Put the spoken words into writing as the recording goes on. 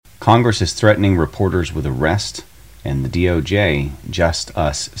Congress is threatening reporters with arrest, and the DOJ Just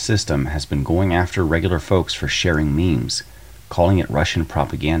Us system has been going after regular folks for sharing memes, calling it Russian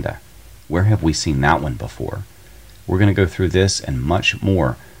propaganda. Where have we seen that one before? We're going to go through this and much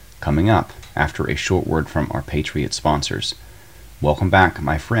more coming up after a short word from our Patriot sponsors. Welcome back,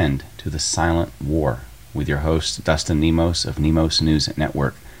 my friend, to the Silent War with your host, Dustin Nemos of Nemos News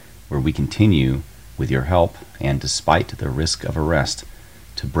Network, where we continue, with your help and despite the risk of arrest,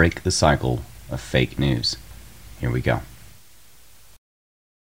 to break the cycle of fake news. Here we go.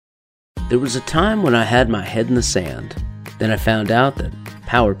 There was a time when I had my head in the sand. Then I found out that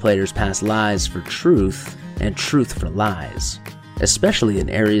power players pass lies for truth and truth for lies, especially in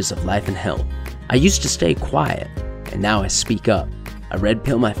areas of life and health. I used to stay quiet, and now I speak up. I red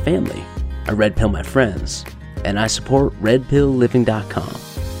pill my family, I red pill my friends, and I support redpillliving.com.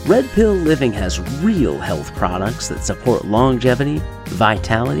 Red Pill Living has real health products that support longevity,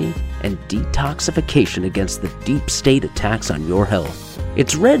 vitality, and detoxification against the deep state attacks on your health.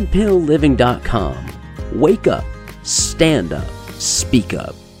 It's redpillliving.com. Wake up, stand up, speak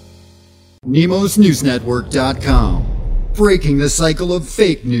up. NemosNewsNetwork.com. Breaking the cycle of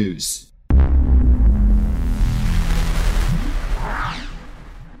fake news.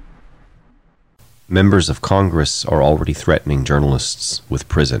 Members of Congress are already threatening journalists with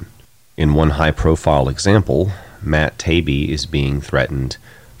prison. In one high-profile example, Matt Taibbi is being threatened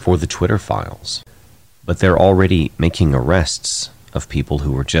for the Twitter files. But they're already making arrests of people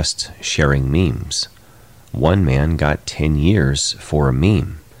who were just sharing memes. One man got 10 years for a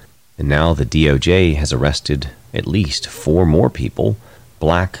meme. And now the DOJ has arrested at least 4 more people,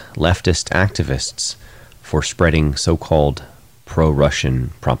 black leftist activists, for spreading so-called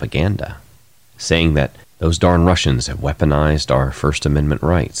pro-Russian propaganda, saying that those darn Russians have weaponized our First Amendment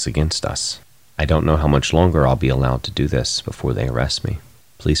rights against us. I don't know how much longer I'll be allowed to do this before they arrest me.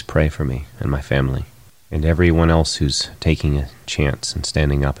 Please pray for me and my family, and everyone else who's taking a chance and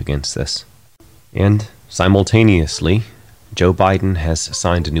standing up against this. And simultaneously, Joe Biden has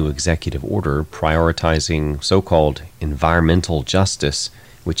signed a new executive order prioritizing so-called environmental justice,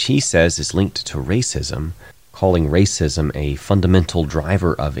 which he says is linked to racism, calling racism a fundamental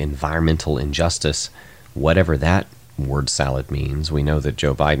driver of environmental injustice. Whatever that word salad means, we know that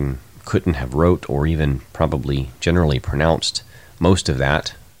Joe Biden couldn't have wrote or even probably generally pronounced most of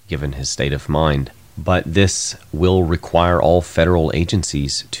that, given his state of mind. But this will require all federal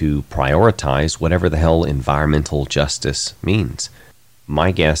agencies to prioritize whatever the hell environmental justice means.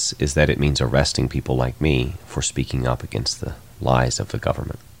 My guess is that it means arresting people like me for speaking up against the lies of the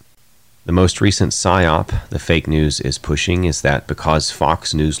government. The most recent psyop the fake news is pushing is that because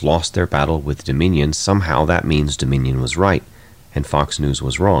Fox News lost their battle with Dominion, somehow that means Dominion was right and Fox News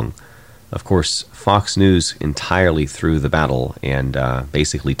was wrong. Of course, Fox News entirely threw the battle and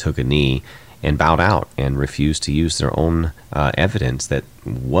basically took a knee and bowed out and refused to use their own evidence that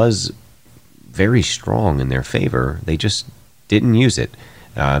was very strong in their favor. They just didn't use it.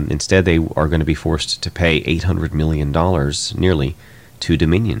 Instead, they are going to be forced to pay $800 million nearly to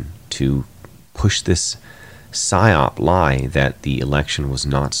Dominion to push this psyop lie that the election was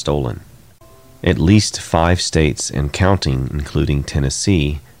not stolen. At least 5 states and counting, including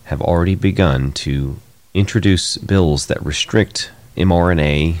Tennessee, have already begun to introduce bills that restrict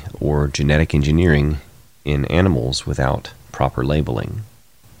mRNA or genetic engineering in animals without proper labeling.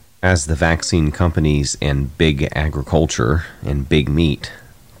 As the vaccine companies and big agriculture and big meat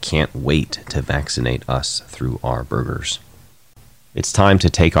can't wait to vaccinate us through our burgers. It's time to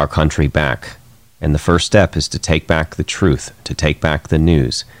take our country back, and the first step is to take back the truth, to take back the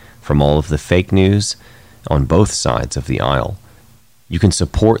news from all of the fake news on both sides of the aisle. You can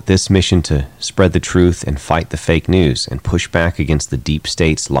support this mission to spread the truth and fight the fake news and push back against the deep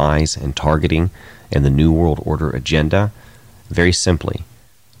state's lies and targeting and the New World Order agenda very simply.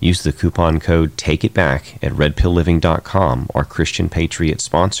 Use the coupon code TAKEITBACK at redpillliving.com, our Christian Patriot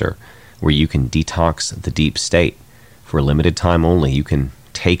sponsor, where you can detox the deep state. For a limited time only, you can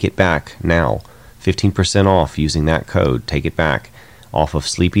take it back now. 15% off using that code, Take It Back, off of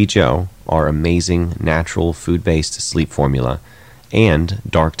Sleepy Joe, our amazing natural food-based sleep formula, and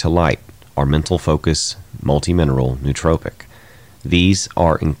Dark to Light, our mental focus multi-mineral nootropic. These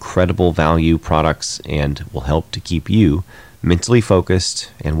are incredible value products and will help to keep you mentally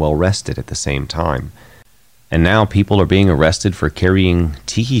focused and well-rested at the same time. And now people are being arrested for carrying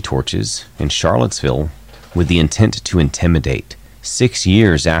tiki torches in Charlottesville with the intent to intimidate, 6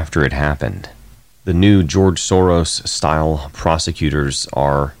 years after it happened. The new George Soros-style prosecutors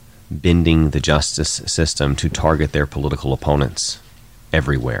are bending the justice system to target their political opponents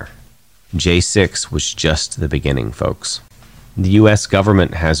everywhere. J6 was just the beginning, folks. The U.S.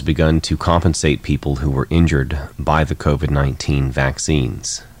 government has begun to compensate people who were injured by the COVID-19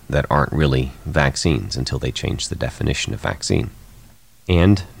 vaccines that aren't really vaccines until they change the definition of vaccine.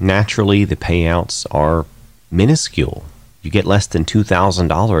 And naturally, the payouts are minuscule. You get less than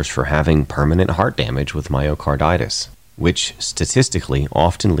 $2,000 for having permanent heart damage with myocarditis, which statistically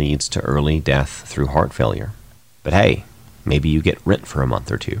often leads to early death through heart failure. But hey, maybe you get rent for a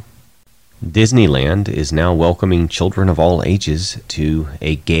month or two. Disneyland is now welcoming children of all ages to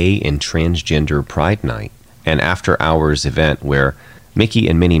a gay and transgender Pride Night, an after-hours event where Mickey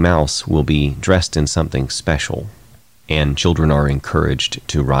and Minnie Mouse will be dressed in something special, and children are encouraged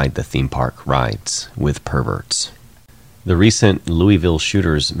to ride the theme park rides with perverts. The recent Louisville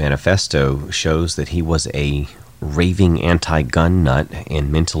shooter's manifesto shows that he was a raving anti-gun nut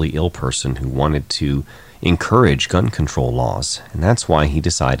and mentally ill person who wanted to encourage gun control laws, and that's why he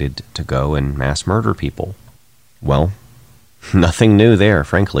decided to go and mass murder people. Well, nothing new there,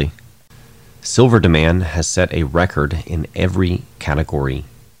 frankly. Silver demand has set a record in every category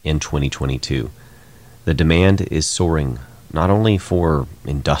in 2022. The demand is soaring, not only for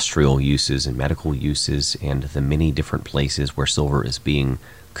industrial uses and medical uses and the many different places where silver is being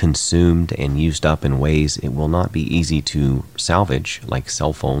consumed and used up in ways it will not be easy to salvage, like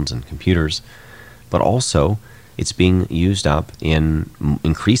cell phones and computers, but also it's being used up in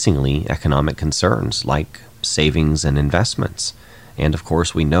increasingly economic concerns like savings and investments. And of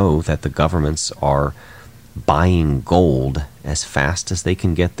course, we know that the governments are buying gold as fast as they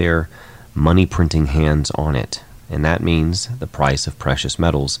can get their money printing hands on it. And that means the price of precious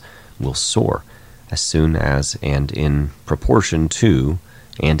metals will soar as soon as and in proportion to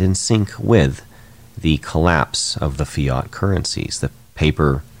and in sync with the collapse of the fiat currencies. The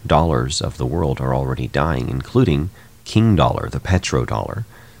paper dollars of the world are already dying, including King Dollar, the petrodollar,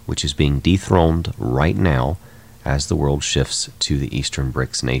 which is being dethroned right now as the world shifts to the Eastern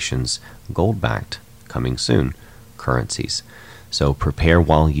BRICS nations' gold-backed, coming soon, currencies. So prepare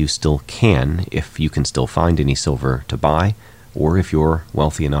while you still can, if you can still find any silver to buy, or if you're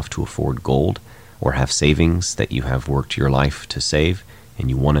wealthy enough to afford gold, or have savings that you have worked your life to save,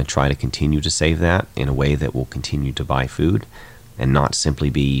 and you want to try to continue to save that in a way that will continue to buy food, and not simply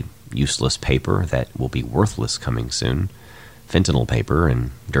be useless paper that will be worthless coming soon, fentanyl paper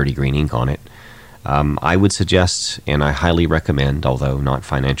and dirty green ink on it. I would suggest, and I highly recommend, although not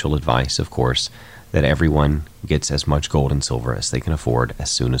financial advice, of course, that everyone gets as much gold and silver as they can afford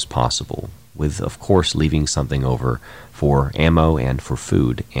as soon as possible, with, of course, leaving something over for ammo and for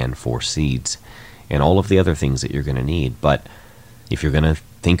food and for seeds and all of the other things that you're going to need. But if you're going to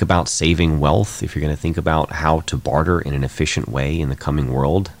think about saving wealth, if you're going to think about how to barter in an efficient way in the coming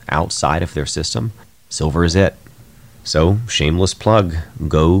world outside of their system, silver is it. So, shameless plug,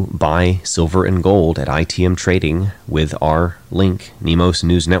 go buy silver and gold at ITM Trading with our link,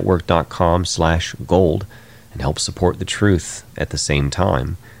 nemosnewsnetwork.com/gold, and help support the truth at the same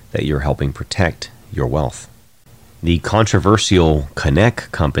time that you're helping protect your wealth. The controversial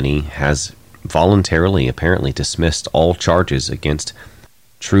Connect company has voluntarily apparently dismissed all charges against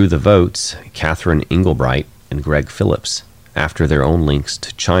True the Vote's Catherine Engelbright and Greg Phillips after their own links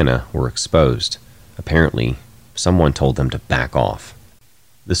to China were exposed. Apparently, someone told them to back off.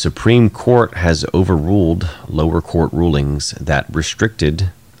 The Supreme Court has overruled lower court rulings that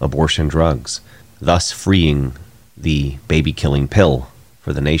restricted abortion drugs, thus freeing the baby-killing pill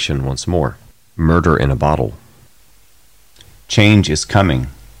for the nation once more. Murder in a bottle. Change is coming.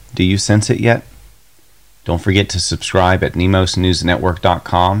 Do you sense it yet? Don't forget to subscribe at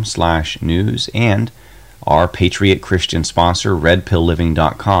nemosnewsnetwork.com/news, and our Patriot Christian sponsor,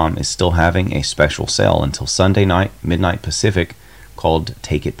 redpillliving.com, is still having a special sale until Sunday night, midnight Pacific, called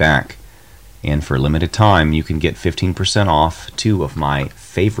Take It Back. And for a limited time, you can get 15% off 2 of my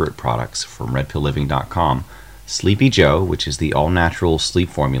favorite products from redpillliving.com. Sleepy Joe, which is the all-natural sleep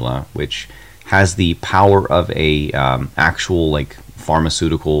formula, which has the power of a actual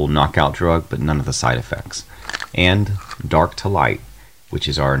pharmaceutical knockout drug, but none of the side effects. And Dark to Light, which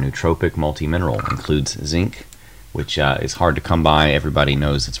is our nootropic multi-mineral, includes zinc, which is hard to come by. Everybody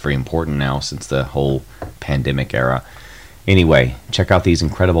knows it's very important now since the whole pandemic era. Anyway, check out these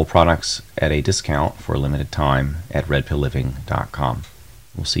incredible products at a discount for a limited time at redpillliving.com.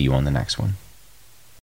 We'll see you on the next one.